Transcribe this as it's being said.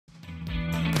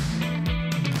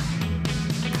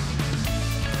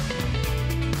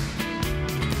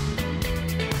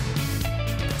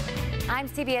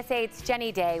CBS 8's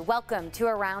Jenny Day. Welcome to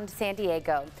Around San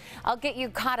Diego. I'll get you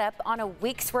caught up on a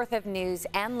week's worth of news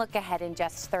and look ahead in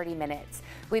just 30 minutes.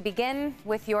 We begin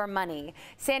with your money.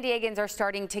 San Diegans are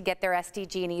starting to get their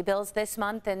SDG&E bills this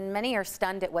month, and many are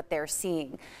stunned at what they're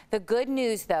seeing. The good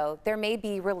news, though, there may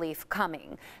be relief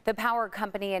coming. The power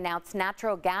company announced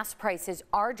natural gas prices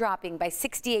are dropping by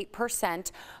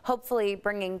 68%, hopefully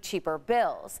bringing cheaper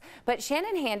bills. But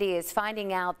Shannon Handy is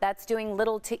finding out that's doing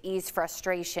little to ease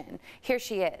frustration. Here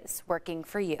she is, working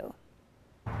for you.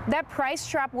 That price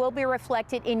drop will be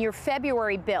reflected in your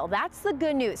February bill. That's the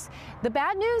good news. The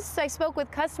bad news, I spoke with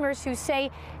customers who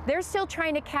say they're still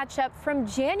trying to catch up from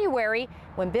January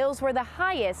when bills were the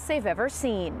highest they've ever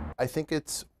seen. I think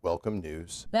it's welcome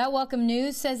news. That welcome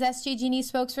news, says SDG&E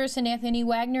spokesperson Anthony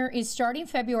Wagner, is starting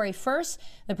February 1st.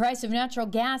 The price of natural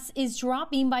gas is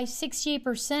dropping by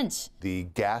 68%. The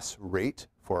gas rate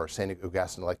for our San Diego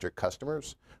Gas and Electric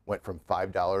customers went from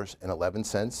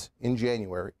 $5.11 in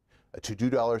January to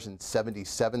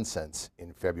 $2.77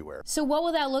 in February. So what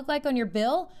will that look like on your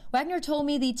bill? Wagner told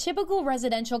me the typical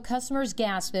residential customer's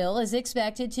gas bill is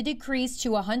expected to decrease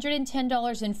to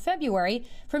 $110 in February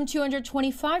from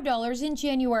 $225 in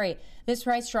January. This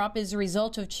price drop is a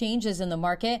result of changes in the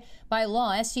market. By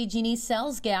law, SDG&E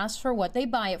sells gas for what they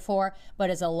buy it for,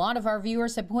 but as a lot of our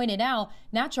viewers have pointed out,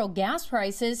 natural gas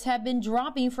prices have been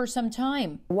dropping for some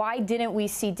time. Why didn't we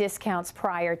see discounts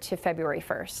prior to February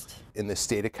 1st? In the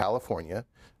state of California,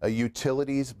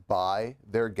 utilities buy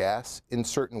their gas in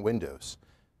certain windows.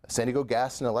 San Diego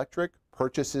Gas and Electric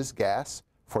purchases gas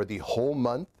for the whole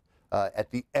month at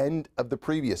the end of the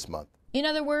previous month. In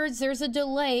other words, there's a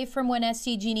delay from when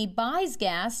SDG&E buys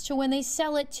gas to when they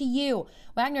sell it to you.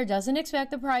 Wagner doesn't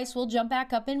expect the price will jump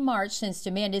back up in March since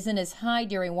demand isn't as high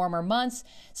during warmer months,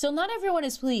 so not everyone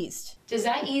is pleased. Does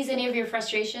that ease any of your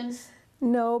frustrations?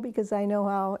 No, because I know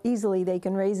how easily they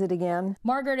can raise it again.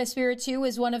 Margaret Espiritu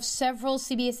is one of several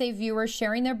CBS8 viewers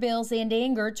sharing their bills and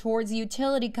anger towards the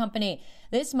utility company.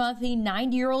 This month, the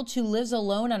 90-year-old who lives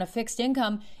alone on a fixed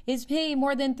income is paying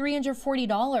more than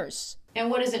 $340. And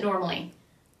what is it normally?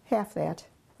 Half that.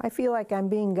 I feel like I'm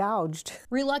being gouged.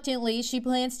 Reluctantly, she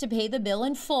plans to pay the bill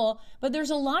in full, but there's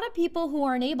a lot of people who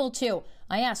aren't able to.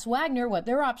 I asked Wagner what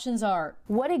their options are.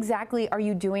 What exactly are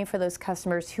you doing for those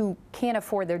customers who can't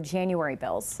afford their January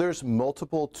bills? There's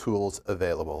multiple tools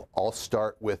available. I'll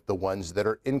start with the ones that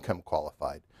are income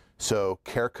qualified. So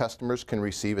care customers can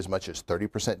receive as much as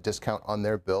 30% discount on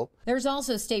their bill. There's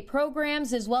also state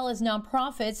programs as well as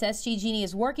nonprofits SDG&E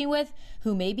is working with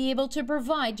who may be able to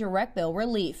provide direct bill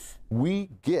relief.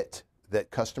 We get that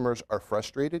customers are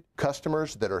frustrated.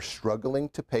 Customers that are struggling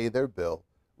to pay their bill,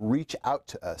 reach out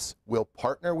to us. We'll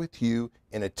partner with you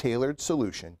in a tailored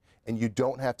solution, and you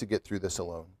don't have to get through this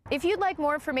alone. If you'd like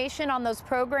more information on those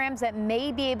programs that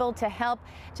may be able to help,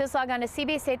 just log on to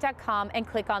CBS8.com and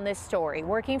click on this story.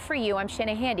 Working for you, I'm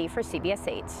Shannon Handy for CBS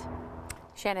 8.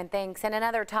 Shannon, thanks. And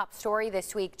another top story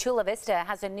this week, Chula Vista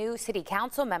has a new city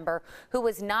council member who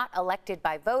was not elected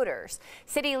by voters.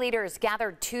 City leaders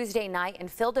gathered Tuesday night and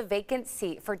filled a vacant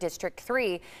seat for District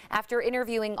 3 after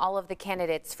interviewing all of the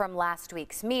candidates from last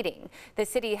week's meeting. The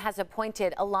city has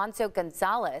appointed Alonso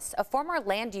Gonzalez, a former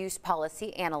land use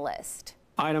policy analyst.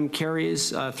 Item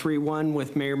carries 3-1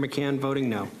 with Mayor McCann voting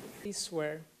no. Please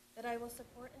swear that I will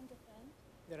support and defend.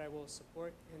 That I will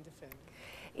support and defend.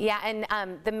 Yeah,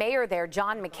 and the mayor there,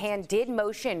 John McCann, did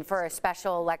motion for a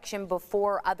special election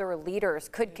before other leaders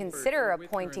could consider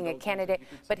appointing a candidate,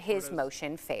 but his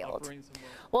motion failed.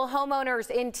 Well, homeowners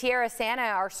in Tierra Santa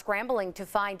are scrambling to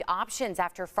find options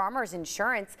after Farmers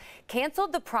Insurance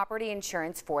canceled the property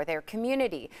insurance for their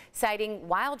community, citing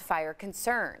wildfire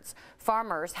concerns.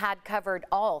 Farmers had covered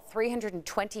all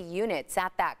 320 units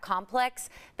at that complex.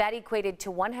 That equated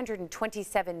to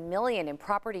 $127 million in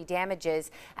property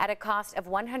damages at a cost of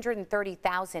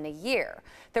 $130,000 a year.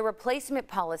 The replacement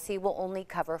policy will only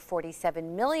cover $47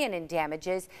 million in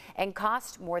damages and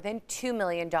cost more than $2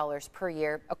 million per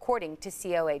year, according to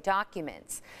COA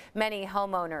documents. Many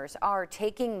homeowners are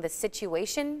taking the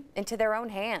situation into their own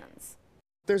hands.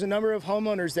 There's a number of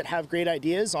homeowners that have great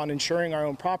ideas on insuring our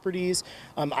own properties.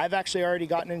 I've actually already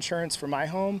gotten insurance for my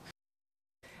home.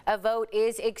 A vote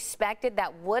is expected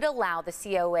that would allow the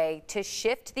COA to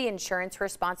shift the insurance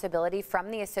responsibility from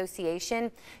the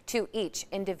association to each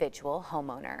individual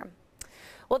homeowner.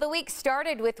 Well, the week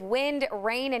started with wind,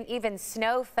 rain, and even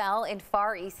snow fell in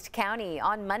Far East County.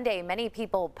 On Monday, many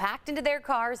people packed into their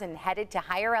cars and headed to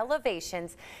higher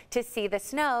elevations to see the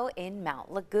snow in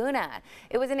Mount Laguna.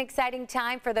 It was an exciting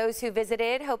time for those who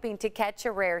visited, hoping to catch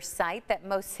a rare sight that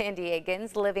most San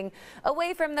Diegans living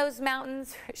away from those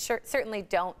mountains certainly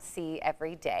don't see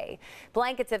every day.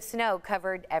 Blankets of snow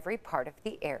covered every part of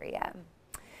the area.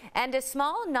 And a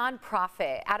small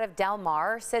nonprofit out of Del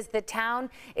Mar says the town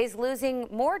is losing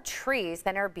more trees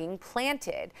than are being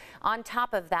planted. On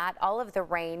top of that, all of the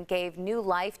rain gave new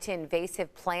life to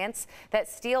invasive plants that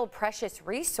steal precious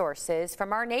resources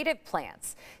from our native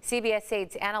plants. CBS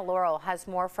 8's Anna Laurel has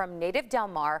more from Native Del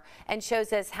Mar and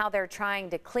shows us how they're trying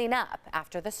to clean up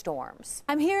after the storms.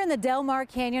 I'm here in the Del Mar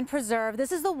Canyon Preserve.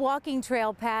 This is the walking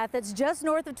trail path that's just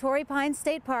north of Torrey Pines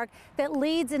State Park that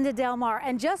leads into Del Mar.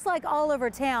 And just like all over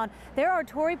town, there are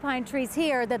Torrey pine trees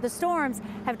here that the storms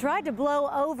have tried to blow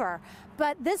over.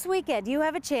 But this weekend, you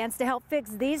have a chance to help fix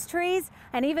these trees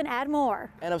and even add more.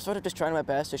 And I'm sort of just trying my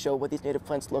best to show what these native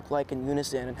plants look like in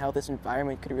unison and how this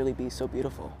environment could really be so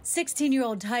beautiful.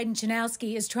 16-year-old Tyden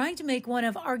Chanowski is trying to make one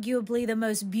of arguably the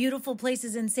most beautiful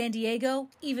places in San Diego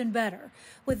even better.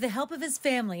 With the help of his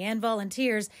family and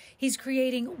volunteers, he's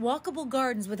creating walkable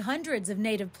gardens with hundreds of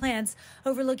native plants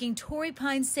overlooking Torrey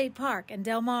Pines State Park and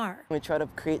Del Mar. We try to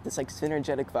create this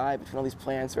synergetic vibe between all these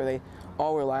plants where they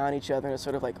all rely on each other and it's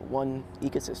sort of like one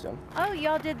ecosystem. Oh,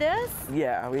 y'all did this?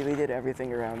 Yeah, we did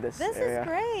everything around this area. This is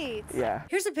great. Yeah.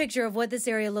 Here's a picture of what this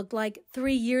area looked like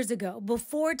 3 years ago,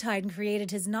 before Tyden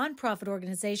created his nonprofit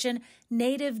organization,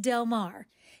 Native Del Mar.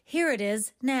 Here it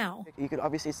is now. You could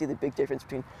obviously see the big difference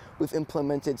between we've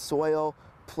implemented soil,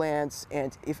 plants,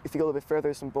 and if you go a little bit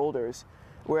further, some boulders.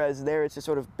 Whereas there it's just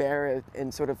sort of bare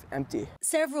and sort of empty.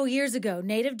 Several years ago,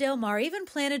 Native Del Mar even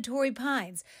planted Torrey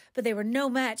pines, but they were no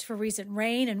match for recent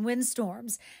rain and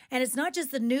windstorms. And it's not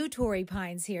just the new Torrey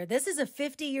pines here. This is a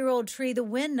 50-year-old tree the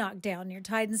wind knocked down near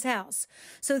Tyden's house.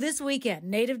 So this weekend,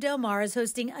 Native Del Mar is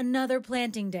hosting another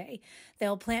planting day.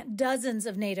 They'll plant dozens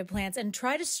of native plants and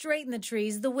try to straighten the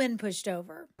trees the wind pushed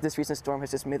over. This recent storm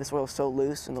has just made the soil so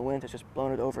loose and the wind has just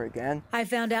blown it over again. I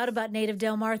found out about Native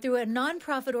Del Mar through a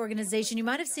nonprofit organization you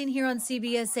might have seen here on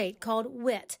CBS 8 called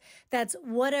WIT. That's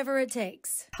Whatever It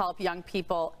Takes. Help young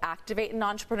people activate an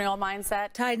entrepreneurial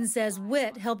mindset. Tyden says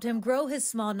WIT helped him grow his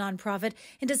small nonprofit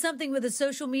into something with a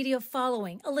social media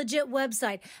following, a legit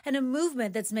website, and a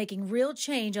movement that's making real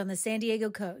change on the San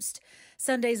Diego coast.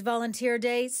 Sunday's Volunteer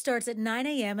Day starts at 9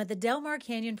 a.m. at the Del Mar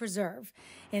Canyon Preserve.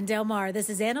 In Del Mar,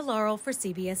 this is Anna Laurel for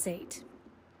CBS 8.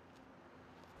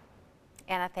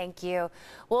 Anna, thank you.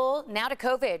 Well, now to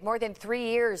COVID. More than 3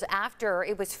 years after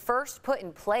it was first put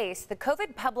in place, the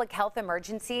COVID public health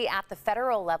emergency at the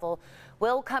federal level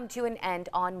will come to an end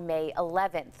on May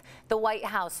 11th. The White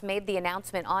House made the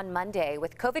announcement on Monday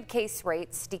with COVID case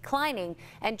rates declining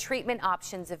and treatment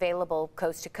options available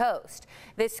coast to coast.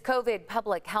 This COVID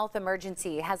public health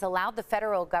emergency has allowed the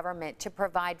federal government to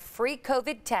provide free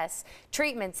COVID tests,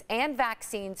 treatments, and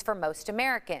vaccines for most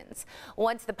Americans.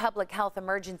 Once the public health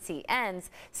emergency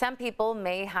ends, some people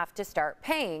may have to start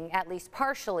paying, at least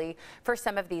partially, for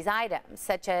some of these items,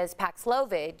 such as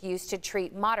Paxlovid, used to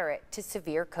treat moderate to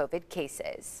severe COVID cases.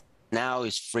 Now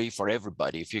it's free for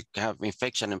everybody. If you have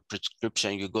infection and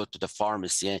prescription, you go to the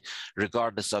pharmacy, and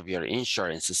regardless of your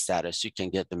insurance status, you can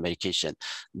get the medication.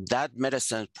 That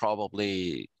medicine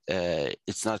probably,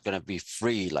 it's not going to be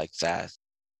free like that.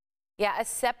 Yeah, a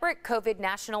separate COVID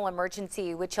national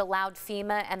emergency, which allowed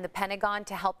FEMA and the Pentagon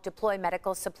to help deploy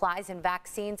medical supplies and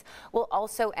vaccines, will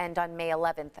also end on May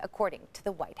 11th, according to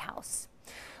the White House.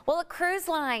 Well, a cruise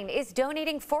line is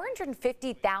donating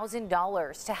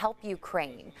 $450,000 to help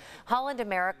Ukraine. Holland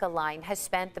America Line has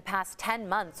spent the past 10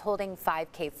 months holding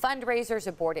 5K fundraisers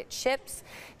aboard its ships.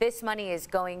 This money is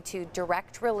going to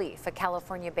Direct Relief, a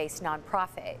California-based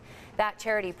nonprofit. That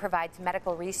charity provides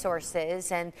medical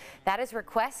resources, and that is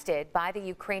requested by the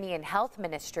Ukrainian Health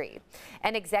Ministry.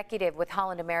 An executive with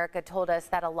Holland America told us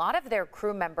that a lot of their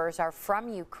crew members are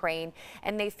from Ukraine,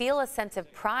 and they feel a sense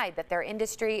of pride that their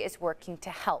industry is working to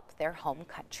help their home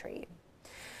country.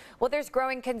 Well, there's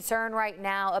growing concern right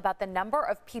now about the number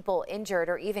of people injured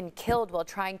or even killed while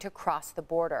trying to cross the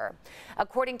border.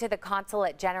 According to the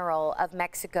Consulate General of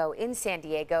Mexico in San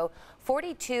Diego,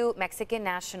 42 Mexican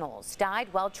nationals died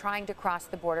while trying to cross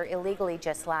the border illegally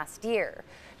just last year.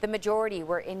 The majority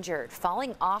were injured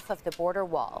falling off of the border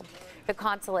wall. The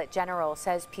Consulate General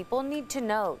says people need to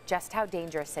know just how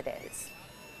dangerous it is.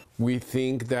 We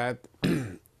think that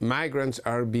migrants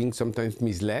are being sometimes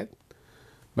misled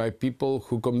by people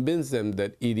who convince them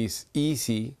that it is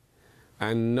easy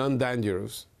and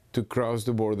non-dangerous to cross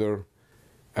the border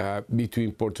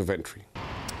between ports of entry.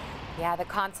 Yeah, the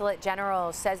Consulate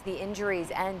General says the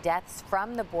injuries and deaths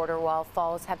from the border wall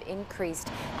falls have increased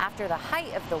after the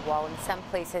height of the wall in some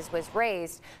places was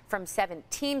raised from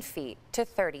 17 feet to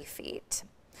 30 feet.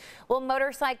 Well,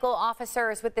 motorcycle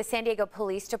officers with the San Diego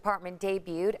Police Department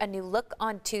debuted a new look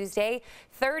on Tuesday,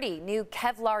 30 new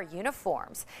Kevlar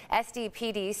uniforms.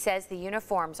 SDPD says the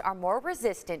uniforms are more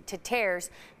resistant to tears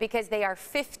because they are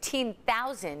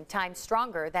 15,000 times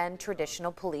stronger than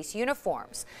traditional police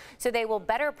uniforms. So they will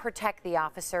better protect the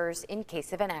officers in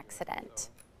case of an accident.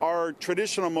 Our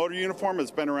traditional motor uniform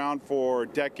has been around for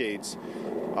decades.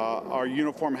 Our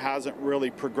uniform hasn't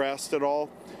really progressed at all.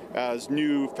 As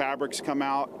new fabrics come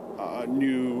out,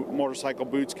 new motorcycle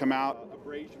boots come out.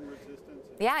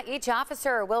 Yeah, each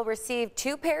officer will receive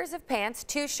 2 pairs of pants,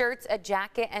 2 shirts, a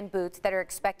jacket, and boots that are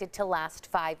expected to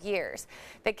last 5 years.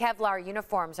 The Kevlar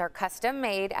uniforms are custom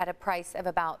made at a price of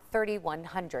about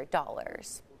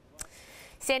 $3,100.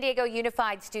 San Diego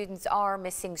Unified students are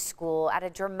missing school at a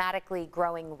dramatically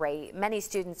growing rate. Many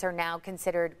students are now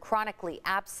considered chronically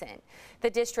absent.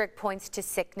 The district points to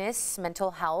sickness,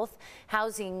 mental health,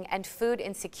 housing, and food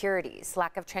insecurities,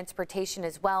 lack of transportation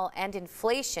as well, and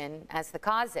inflation as the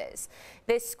causes.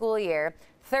 This school year,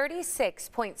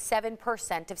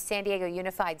 36.7% of San Diego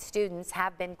Unified students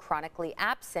have been chronically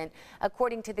absent,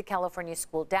 according to the California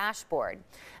School Dashboard.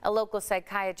 A local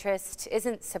psychiatrist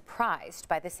isn't surprised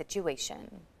by the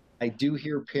situation. I do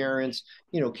hear parents,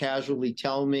 casually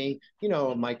tell me,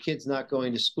 my kid's not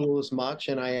going to school as much,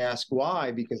 and I ask why,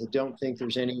 because I don't think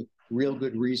there's any real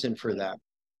good reason for that.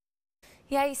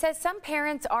 Yeah, he says some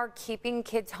parents are keeping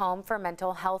kids home for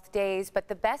mental health days, but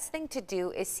the best thing to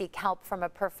do is seek help from a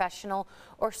professional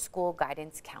or school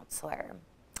guidance counselor.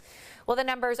 Well, the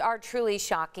numbers are truly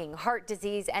shocking. Heart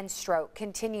disease and stroke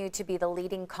continue to be the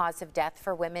leading cause of death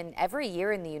for women every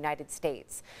year in the United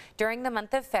States. During the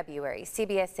month of February,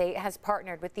 CBS 8 has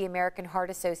partnered with the American Heart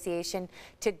Association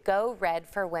to Go Red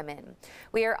for Women.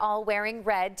 We are all wearing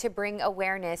red to bring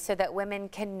awareness so that women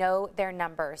can know their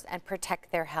numbers and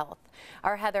protect their health.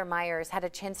 Our Heather Myers had a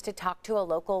chance to talk to a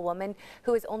local woman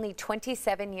who is only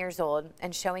 27 years old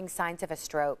and showing signs of a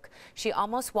stroke. She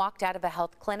almost walked out of a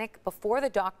health clinic before the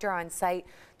doctor on site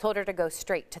told her to go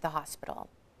straight to the hospital.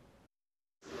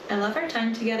 I love our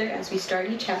time together as we start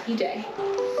each happy day.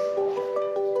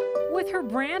 With her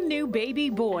brand new baby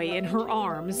boy in her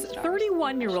arms,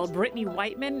 31-year-old Brittany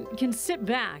Whiteman can sit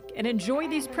back and enjoy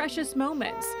these precious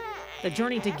moments. The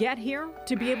journey to get here,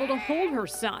 to be able to hold her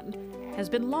son, has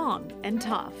been long and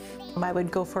tough. I would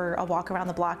go for a walk around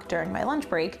the block during my lunch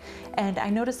break, and I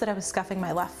noticed that I was scuffing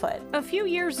my left foot. A few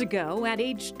years ago, at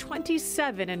age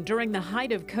 27 and during the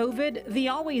height of COVID, the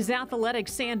always athletic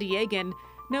San Diegan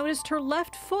noticed her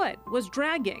left foot was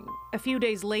dragging. A few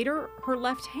days later, her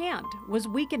left hand was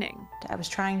weakening. I was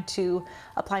trying to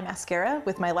apply mascara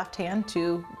with my left hand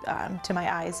to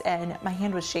my eyes, and my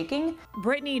hand was shaking.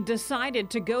 Brittany decided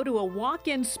to go to a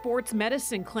walk-in sports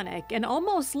medicine clinic and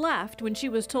almost left when she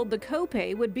was told the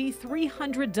copay would be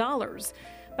 $300.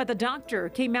 But the doctor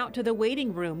came out to the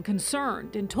waiting room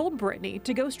concerned and told Brittany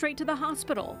to go straight to the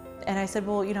hospital. And I said,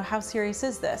 well, how serious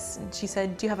is this? And she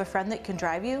said, do you have a friend that can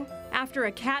drive you? After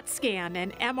a CAT scan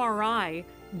and MRI,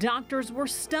 doctors were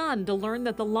stunned to learn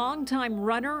that the longtime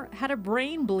runner had a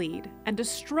brain bleed and a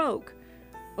stroke.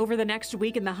 Over the next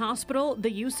week in the hospital,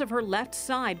 the use of her left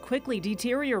side quickly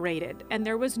deteriorated, and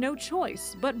there was no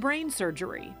choice but brain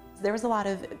surgery. There was a lot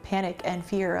of panic and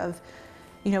fear of,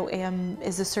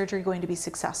 is the surgery going to be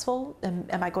successful?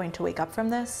 Am I going to wake up from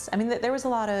this? I mean, there was a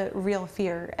lot of real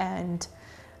fear, and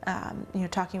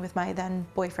talking with my then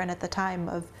boyfriend at the time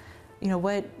of,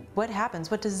 what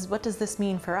happens? What does this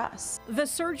mean for us? The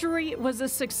surgery was a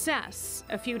success.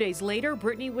 A few days later,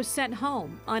 Brittany was sent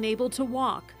home, unable to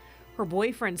walk. Her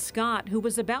boyfriend, Scott, who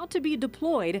was about to be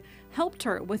deployed, helped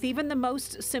her with even the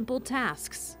most simple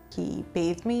tasks. He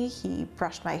bathed me, he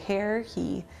brushed my hair,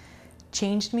 he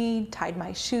changed me, tied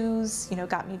my shoes,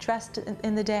 got me dressed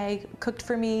in the day, cooked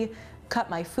for me, cut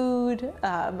my food.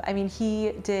 I mean,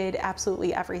 he did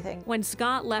absolutely everything. When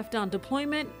Scott left on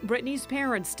deployment, Brittany's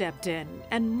parents stepped in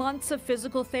and months of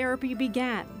physical therapy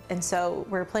began. And so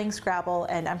we're playing Scrabble,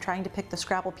 and I'm trying to pick the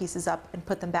Scrabble pieces up and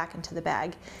put them back into the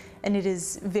bag. And it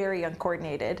is very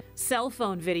uncoordinated. Cell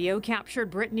phone video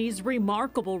captured Brittany's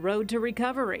remarkable road to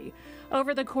recovery.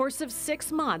 Over the course of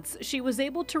 6 months, she was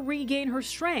able to regain her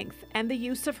strength and the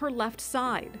use of her left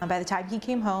side. By the time he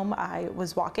came home, I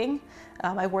was walking.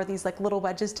 I wore these little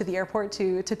wedges to the airport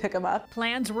to pick him up.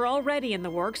 Plans were already in the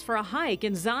works for a hike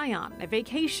in Zion, a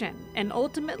vacation, and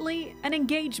ultimately an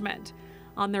engagement.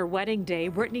 On their wedding day,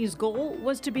 Brittany's goal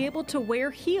was to be able to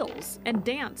wear heels and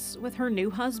dance with her new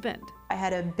husband. I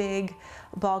had a big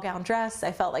ball gown dress.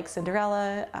 I felt like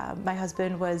Cinderella. My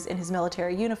husband was in his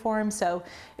military uniform, so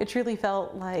it truly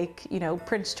felt like, you know,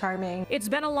 Prince Charming. It's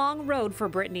been a long road for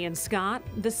Brittany and Scott.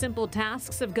 The simple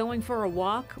tasks of going for a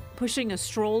walk, pushing a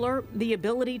stroller, the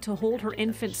ability to hold her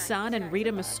infant son and read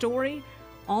him a story,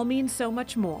 all mean so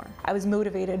much more. I was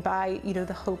motivated by, you know,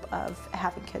 the hope of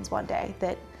having kids one day,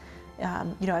 that,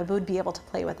 you know, I would be able to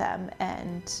play with them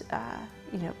and,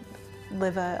 you know,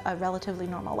 live a relatively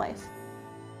normal life.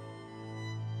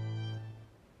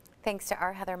 Thanks to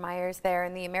our Heather Myers there.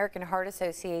 And the American Heart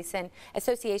Association,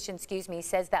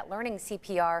 says that learning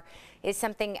CPR is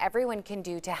something everyone can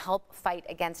do to help fight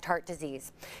against heart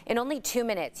disease. In only 2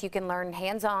 minutes, you can learn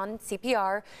hands-on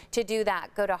CPR. To do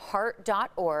that, go to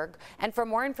heart.org. And for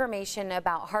more information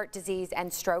about heart disease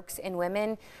and strokes in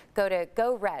women, go to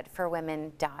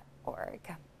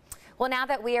goredforwomen.org. Well, now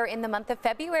that we are in the month of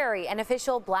February, an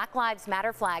official Black Lives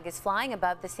Matter flag is flying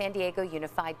above the San Diego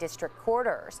Unified District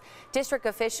quarters. District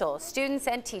officials, students,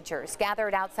 and teachers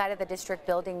gathered outside of the district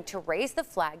building to raise the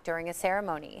flag during a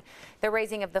ceremony. The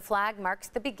raising of the flag marks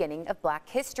the beginning of Black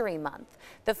History Month.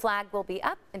 The flag will be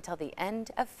up until the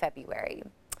end of February.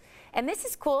 And this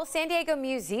is cool. San Diego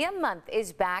Museum Month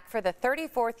is back for the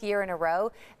 34th year in a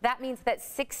row. That means that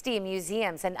 60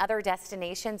 museums and other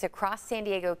destinations across San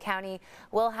Diego County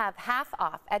will have half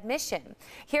off admission.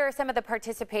 Here are some of the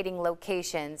participating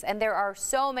locations, and there are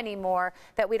so many more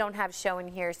that we don't have shown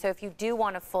here. So if you do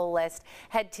want a full list,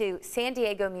 head to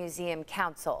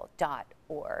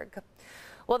SanDiegoMuseumCouncil.org.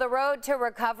 Well, the road to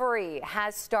recovery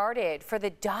has started for the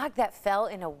dog that fell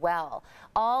in a well.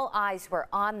 All eyes were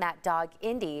on that dog,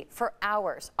 Indy, for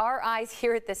hours. Our eyes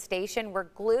here at the station were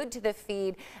glued to the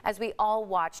feed as we all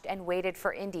watched and waited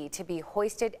for Indy to be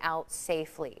hoisted out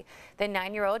safely. The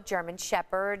 9-year-old German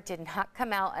Shepherd did not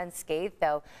come out unscathed,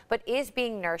 though, but is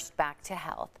being nursed back to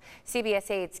health. CBS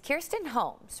 8's Kirsten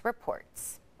Holmes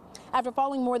reports. After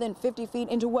falling more than 50 feet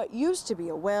into what used to be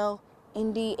a well,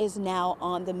 Indy is now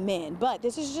on the mend. But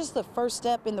this is just the first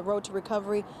step in the road to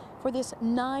recovery for this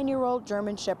 9-year-old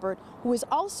German Shepherd who is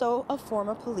also a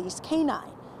former police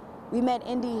canine. We met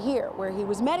Indy here where he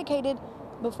was medicated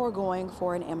before going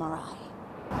for an MRI.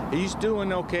 He's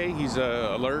doing okay. He's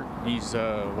alert, he's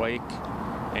awake,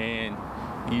 and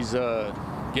he's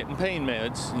getting pain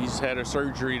meds. He's had a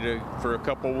surgery for a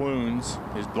couple wounds.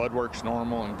 His blood work's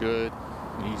normal and good.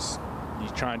 He's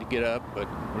trying to get up, but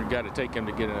we've got to take him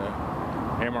to get an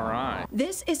MRI.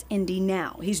 This is Indy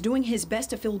now. He's doing his best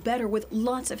to feel better with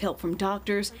lots of help from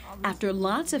doctors, after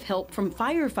lots of help from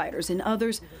firefighters and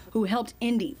others who helped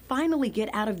Indy finally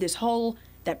get out of this hole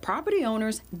that property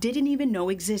owners didn't even know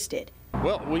existed.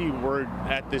 Well, we were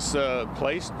at this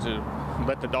place to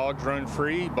let the dogs run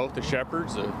free, both the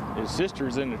shepherds. His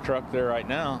sister's in the truck there right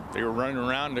now. They were running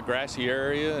around the grassy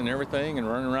area and everything and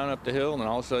running around up the hill, and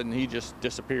all of a sudden he just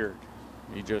disappeared.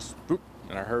 He just, whoop,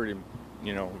 and I heard him,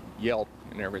 you know, yelp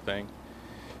and everything.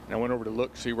 And I went over to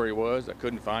look, see where he was. I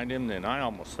couldn't find him, then I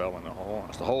almost fell in the hole.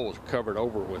 The hole was covered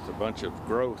over with a bunch of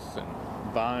growth and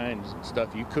vines and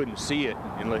stuff. You couldn't see it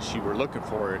unless you were looking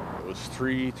for it. It was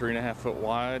 3.5 foot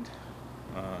wide,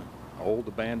 old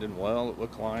abandoned well, it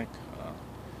looked like.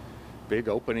 Big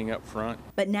opening up front.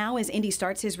 But now as Indy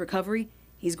starts his recovery,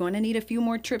 he's going to need a few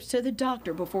more trips to the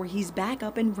doctor before he's back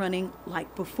up and running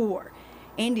like before.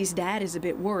 Indy's dad is a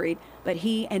bit worried, but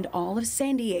he and all of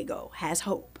San Diego has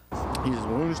hope. His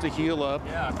wounds to heal up,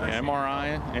 an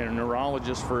MRI, and a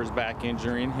neurologist for his back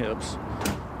injury and hips,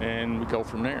 and we go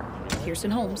from there.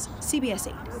 Kirsten Holmes, CBS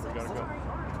 8.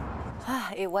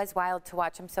 It was wild to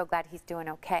watch. I'm so glad he's doing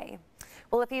okay.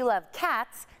 Well, if you love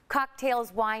cats,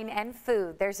 cocktails, wine, and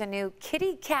food, there's a new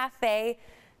kitty cafe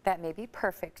that may be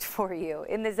perfect for you.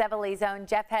 In the Zevely Zone,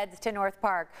 Jeff heads to North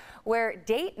Park, where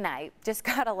date night just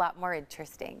got a lot more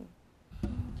interesting.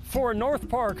 For a North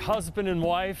Park husband and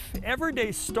wife, every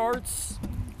day starts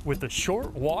with a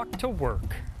short walk to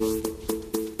work.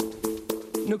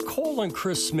 Nicole and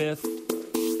Chris Smith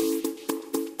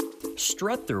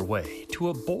strut their way to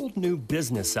a bold new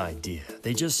business idea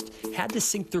they just had to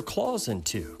sink their claws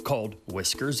into, called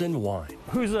Whiskers and Wine.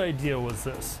 Whose idea was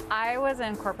this? I was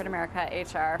in corporate America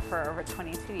HR for over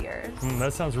 22 years.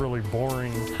 That sounds really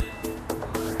boring.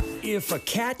 If a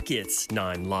cat gets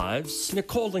 9 lives,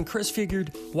 Nicole and Chris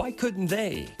figured, why couldn't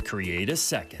they create a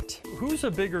second? Who's a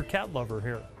bigger cat lover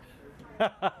here?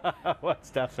 Well,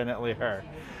 it's definitely her.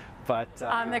 But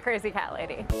I'm the crazy cat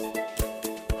lady.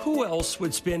 Who else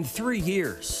would spend 3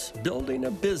 years building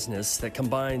a business that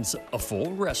combines a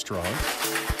full restaurant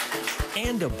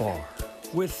and a bar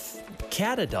with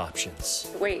cat adoptions?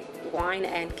 Wait, wine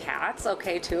and cats.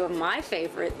 Okay, two of my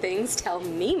favorite things. Tell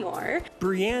me more.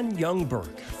 Brianne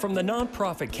Youngberg from the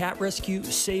nonprofit cat rescue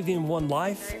Saving One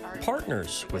Life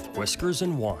partners with Whiskers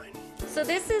and Wine. So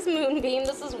this is Moonbeam.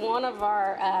 This is one of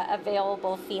our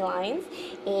available felines,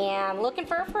 and looking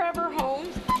for a forever home.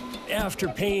 After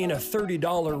paying a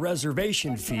 $30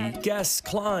 reservation fee, guests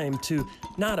climb to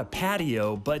not a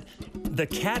patio, but the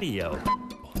catio.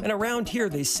 And around here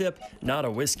they sip not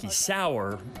a whiskey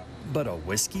sour, but a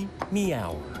whiskey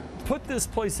meower. Put this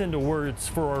place into words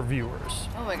for our viewers.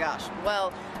 Oh my gosh.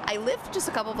 Well, I live just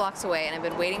a couple blocks away, and I've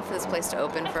been waiting for this place to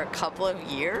open for a couple of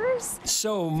years.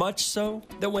 So much so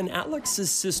that when Alex's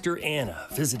sister Anna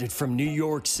visited from New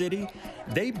York City,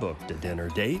 they booked a dinner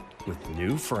date with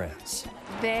new friends.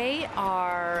 They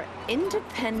are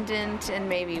independent and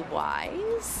maybe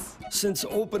wise. Since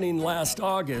opening last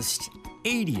August,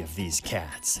 80 of these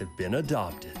cats have been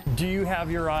adopted. Do you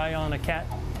have your eye on a cat?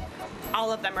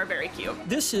 All of them are very cute.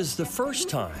 This is the first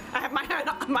time I have my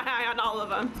eye on all of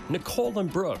them. Nicole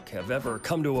and Brooke have ever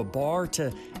come to a bar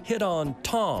to hit on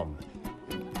Tom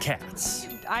cats.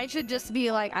 I should just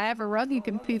be like, I have a rug you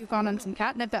can poop on and some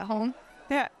catnip at home.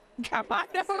 Yeah, come on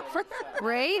over.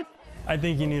 Right? I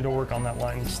think you need to work on that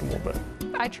line just a little bit.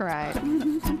 I tried.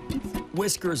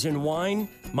 Whiskers and Wine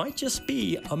might just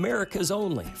be America's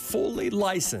only fully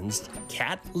licensed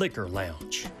cat liquor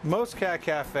lounge. Most cat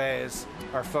cafes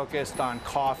are focused on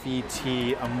coffee,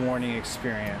 tea, a morning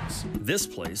experience. This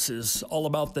place is all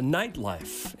about the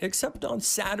nightlife, except on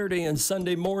Saturday and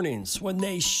Sunday mornings when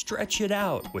they stretch it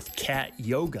out with cat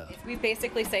yoga. We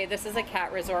basically say this is a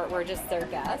cat resort, we're just their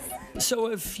guests.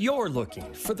 So if you're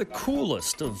looking for the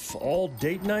coolest of all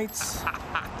date nights,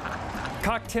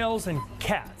 cocktails and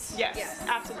cats. Yes,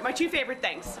 absolutely. My two favorite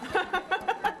things.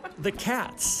 the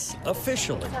cats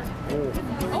officially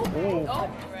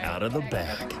out of the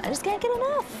bag. I just can't get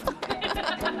enough.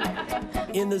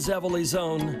 In the Zevely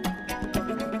Zone.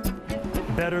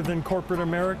 Better than corporate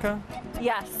America?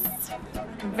 Yes.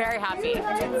 Very happy.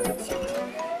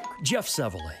 Jeff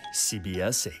Zevely,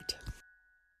 CBS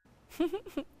 8.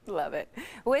 Love it.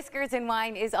 Whiskers and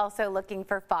Wine is also looking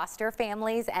for foster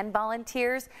families and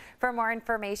volunteers. For more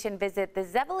information, visit the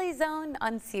Zevely Zone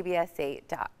on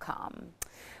CBS8.com.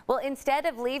 Well, instead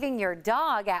of leaving your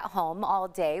dog at home all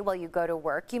day while you go to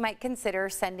work, you might consider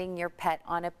sending your pet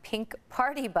on a pink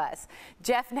party bus.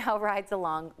 Jeff now rides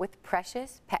along with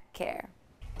Precious Pet Care.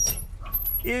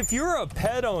 If you're a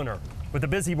pet owner with a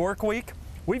busy work week,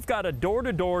 we've got a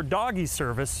door-to-door doggy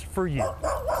service for you.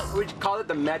 We call it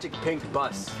the Magic Pink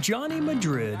Bus. Johnny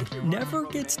Madrid never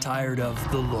gets tired of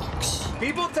the looks.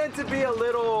 People tend to be a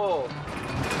little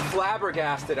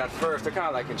flabbergasted at first. They're kind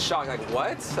of like in shock, like,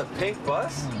 what? A pink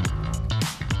bus?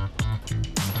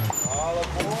 All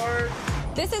aboard.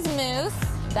 This is Moose.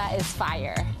 That is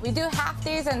Fire. We do half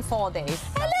days and full days.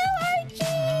 Hello,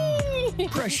 Archie!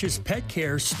 Precious Pet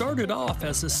Care started off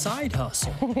as a side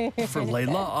hustle for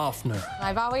Layla Offner.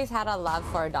 I've always had a love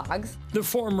for dogs. The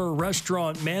former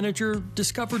restaurant manager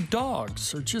discovered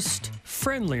dogs are just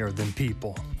friendlier than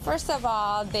people. First of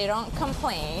all, they don't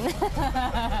complain.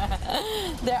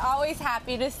 They're always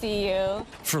happy to see you.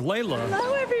 For Layla,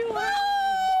 hello, everyone.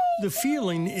 The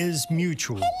feeling is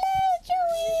mutual.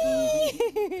 Hello,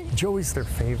 Joey. Joey's their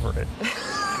favorite.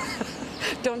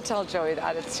 Don't tell Joey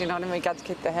that. It's, you know what I mean, got to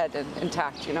keep the head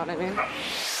intact, you know what I mean?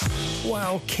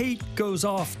 While Kate goes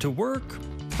off to work,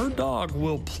 her dog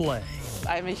will play.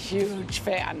 I'm a huge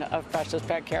fan of Precious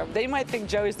Pet Care. They might think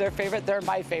Joey's their favorite. They're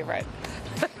my favorite.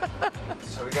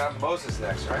 So we got Moses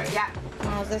next, right? Yeah.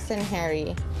 Moses and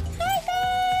Harry.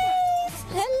 Hi, guys!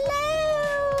 Hello!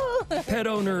 Pet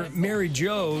owner Mary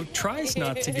Jo tries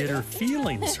not to get her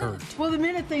feelings hurt. Well, the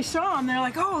minute they saw him, they're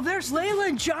like, oh, there's Layla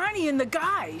and Johnny and the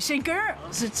guys and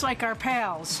girls. It's like our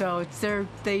pals, so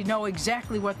they know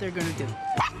exactly what they're going to do.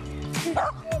 Come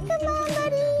on,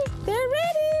 buddy. They're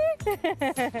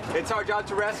ready. It's our job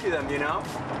to rescue them, you know?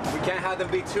 We can't have them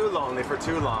be too lonely for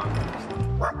too long.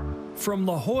 From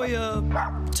La Jolla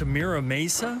to Mira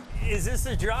Mesa? Is this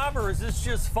a job or is this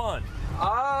just fun?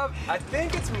 I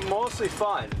think it's mostly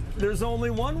fun. There's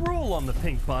only one rule on the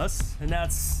pink bus, and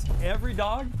that's every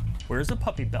dog wears a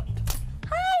puppy belt.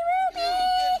 Hi,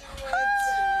 Ruby!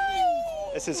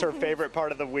 Hi! This is her favorite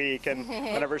part of the week, and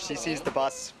whenever she sees the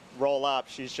bus roll up,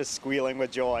 she's just squealing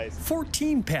with joy.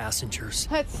 14 passengers.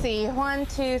 Let's see, 1,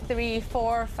 2, 3,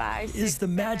 4, 5, 6, is the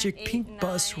Magic Pink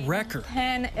Bus record.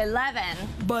 10, 11.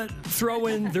 But throw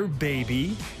in their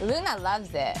baby. Luna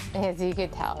loves it, as you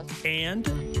could tell. And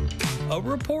a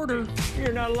reporter.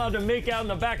 You're not allowed to make out in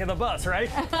the back of the bus,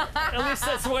 right? At least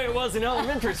that's the way it was in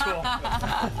elementary school.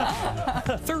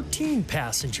 13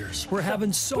 passengers were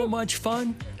having so much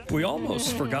fun, we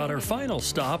almost forgot our final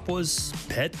stop was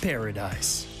Pet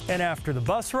Paradise. And after the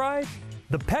bus ride,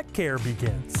 the pet care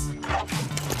begins.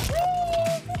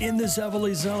 In the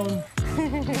Zeppeli zone,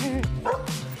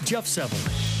 Jeff Zeppeli,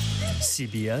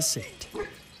 CBS 8.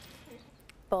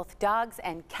 Both dogs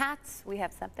and cats, we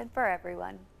have something for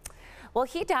everyone. Well,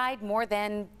 he died more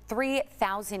than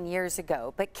 3,000 years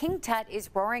ago, but King Tut is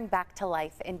roaring back to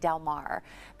life in Del Mar.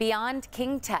 Beyond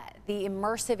King Tut, the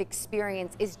immersive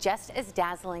experience is just as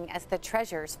dazzling as the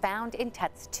treasures found in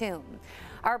Tut's tomb.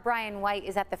 Our Brian White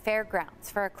is at the fairgrounds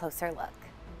for a closer look.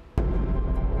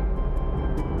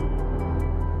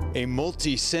 A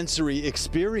multi-sensory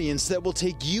experience that will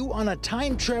take you on a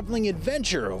time-traveling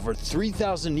adventure over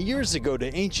 3,000 years ago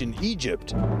to ancient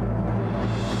Egypt.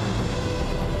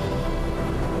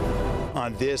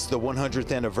 On this, the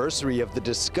 100th anniversary of the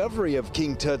discovery of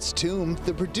King Tut's tomb,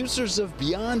 the producers of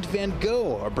Beyond Van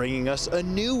Gogh are bringing us a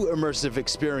new immersive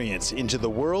experience into the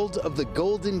world of the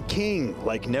Golden King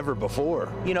like never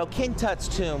before. You know, King Tut's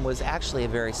tomb was actually a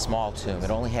very small tomb.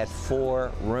 It only had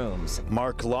 4 rooms.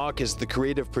 Mark Locke is the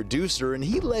creative producer, and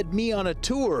he led me on a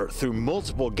tour through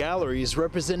multiple galleries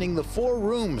representing the 4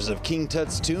 rooms of King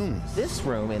Tut's tomb. This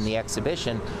room in the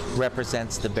exhibition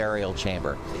represents the burial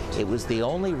chamber. It was the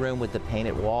only room with the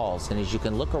painted walls, and as you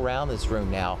can look around this room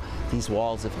now, these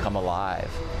walls have come alive.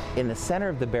 In the center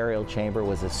of the burial chamber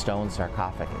was a stone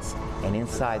sarcophagus, and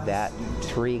inside that,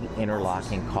 3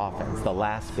 interlocking coffins, the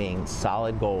last being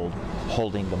solid gold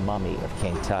holding the mummy of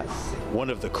King Tut. One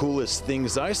of the coolest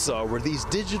things I saw were these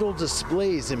digital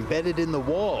displays embedded in the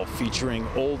wall featuring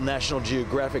old National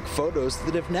Geographic photos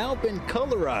that have now been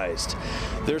colorized.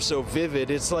 They're so vivid,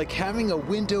 it's like having a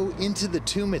window into the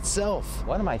tomb itself.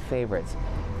 One of my favorites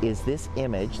is this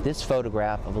image, this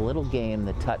photograph of a little game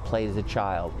that Tut played as a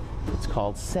child. It's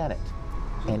called Senate.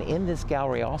 And in this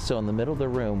gallery, also in the middle of the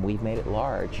room, we've made it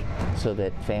large so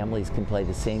that families can play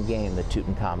the same game that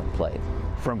Tutankhamun played.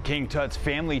 From King Tut's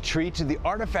family tree to the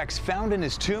artifacts found in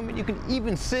his tomb, you can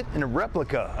even sit in a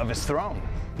replica of his throne.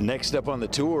 Next up on the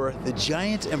tour, the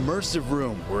giant immersive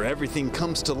room where everything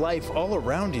comes to life all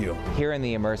around you. Here in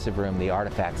the immersive room, the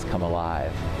artifacts come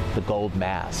alive. The gold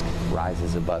mask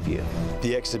rises above you.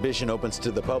 The exhibition opens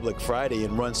to the public Friday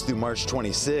and runs through March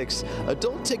 26.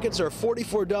 Adult tickets are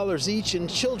 $44 each and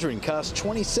children cost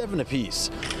 $27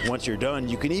 apiece. Once you're done,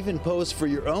 you can even pose for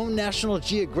your own National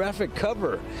Geographic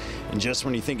cover. And just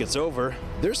when you think it's over,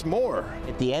 there's more.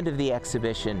 At the end of the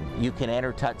exhibition, you can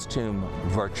enter Tut's tomb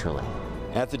virtually.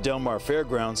 At the Del Mar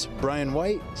Fairgrounds, Brian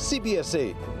White, CBS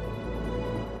 8.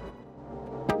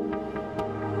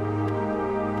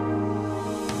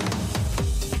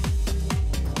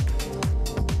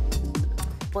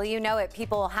 Well, you know it,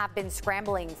 people have been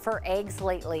scrambling for eggs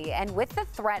lately, and with the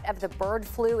threat of the bird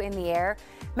flu in the air,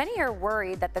 many are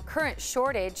worried that the current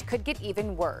shortage could get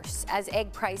even worse. As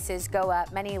egg prices go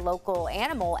up, many local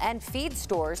animal and feed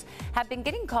stores have been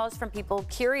getting calls from people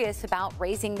curious about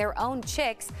raising their own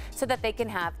chicks so that they can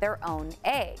have their own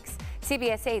eggs.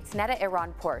 CBS 8's Netta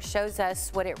Iranpour shows us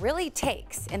what it really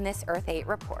takes in this Earth 8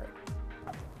 report.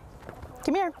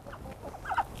 Come here.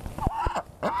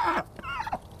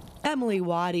 Emily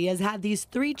Waddy has had these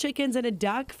 3 chickens and a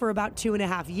duck for about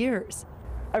 2.5 years.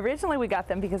 Originally, we got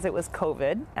them because it was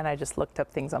COVID, and I just looked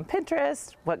up things on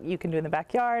Pinterest, what you can do in the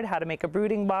backyard, how to make a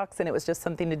brooding box, and it was just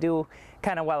something to do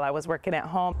kind of while I was working at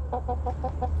home.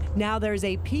 Now there's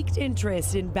a peaked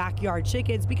interest in backyard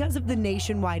chickens because of the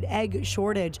nationwide egg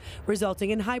shortage, resulting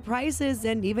in high prices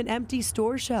and even empty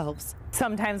store shelves.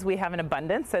 Sometimes we have an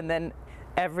abundance, and then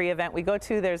every event we go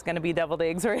to, there's going to be deviled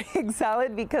eggs or egg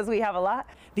salad because we have a lot.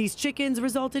 These chickens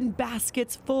result in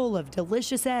baskets full of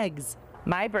delicious eggs.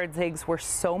 My bird's eggs were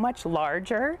so much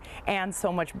larger and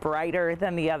so much brighter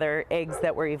than the other eggs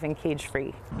that were even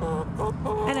cage-free.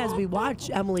 And as we watch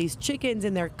Emily's chickens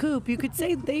in their coop, you could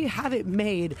say they have it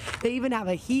made. They even have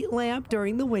a heat lamp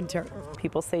during the winter.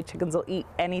 People say chickens will eat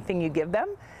anything you give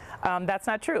them. That's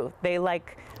not true. They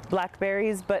like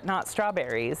blackberries, but not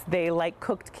strawberries. They like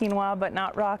cooked quinoa, but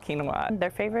not raw quinoa.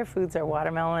 Their favorite foods are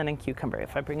watermelon and cucumber.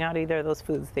 If I bring out either of those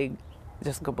foods, they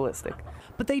just go ballistic.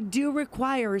 But they do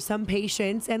require some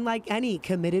patience and, like any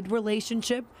committed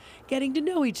relationship, getting to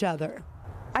know each other.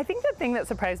 I think the thing that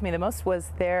surprised me the most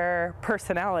was their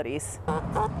personalities.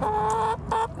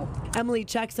 Emily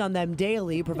checks on them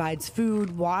daily, provides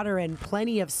food, water, and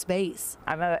plenty of space.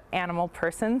 I'm an animal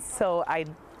person, so I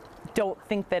don't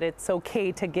think that it's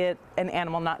okay to get an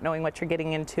animal not knowing what you're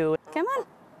getting into. Come on.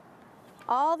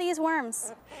 all these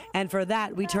worms. And for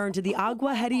that, we turn to the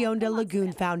Agua Hedionda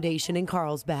Lagoon Foundation in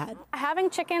Carlsbad. Having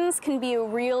chickens can be a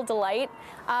real delight,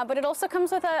 but it also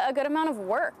comes with a good amount of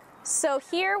work. So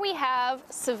here we have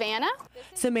Savannah.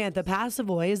 Samantha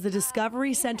Passavoy is the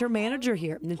Discovery Center manager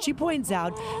here, and she points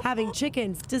out having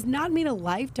chickens does not mean a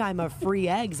lifetime of free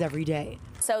eggs every day.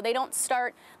 So they don't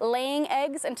start laying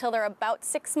eggs until they're about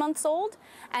 6 months old,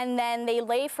 and then they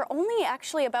lay for only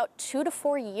actually about 2 to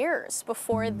 4 years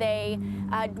before they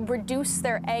reduce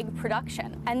their egg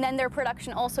production. And then their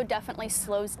production also definitely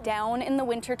slows down in the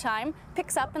wintertime,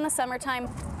 picks up in the summertime.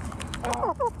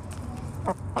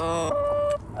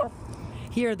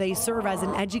 Here they serve as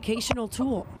an educational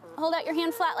tool. Hold out your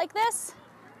hand flat like this.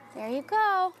 There you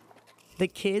go. The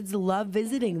kids love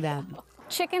visiting them.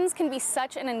 Chickens can be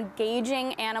such an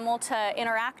engaging animal to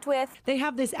interact with. They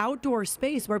have this outdoor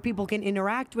space where people can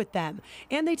interact with them,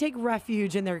 and they take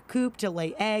refuge in their coop to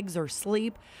lay eggs or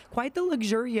sleep. Quite the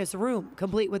luxurious room,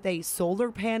 complete with a solar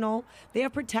panel. They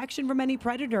have protection from any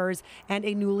predators and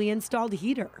a newly installed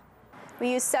heater.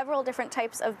 We use several different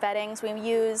types of beddings. We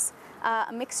use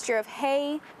a mixture of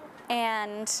hay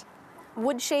and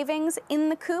wood shavings in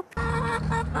the coop.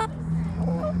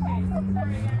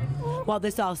 While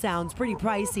this all sounds pretty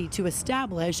pricey to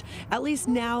establish, at least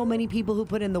now many people who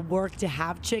put in the work to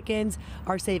have chickens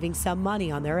are saving some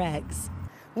money on their eggs.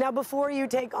 Now, before you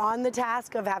take on the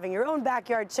task of having your own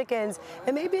backyard chickens,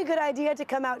 it may be a good idea to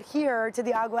come out here to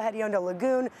the Agua Hedionda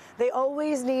Lagoon. They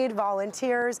always need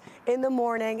volunteers in the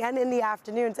morning and in the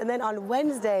afternoons. And then on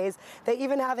Wednesdays, they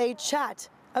even have a chat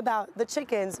about the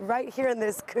chickens right here in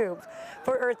this coop.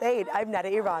 For Earth 8, I'm Netta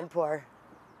Iranpour.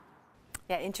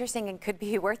 Yeah, interesting, and could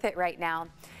be worth it right now.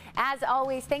 As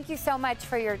always, thank you so much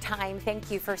for your time. Thank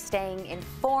you for staying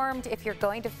informed. If you're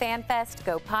going to FanFest,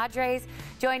 go Padres.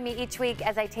 Join me each week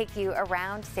as I take you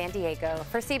around San Diego.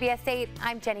 For CBS 8,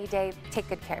 I'm Jenny Day. Take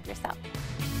good care of yourself.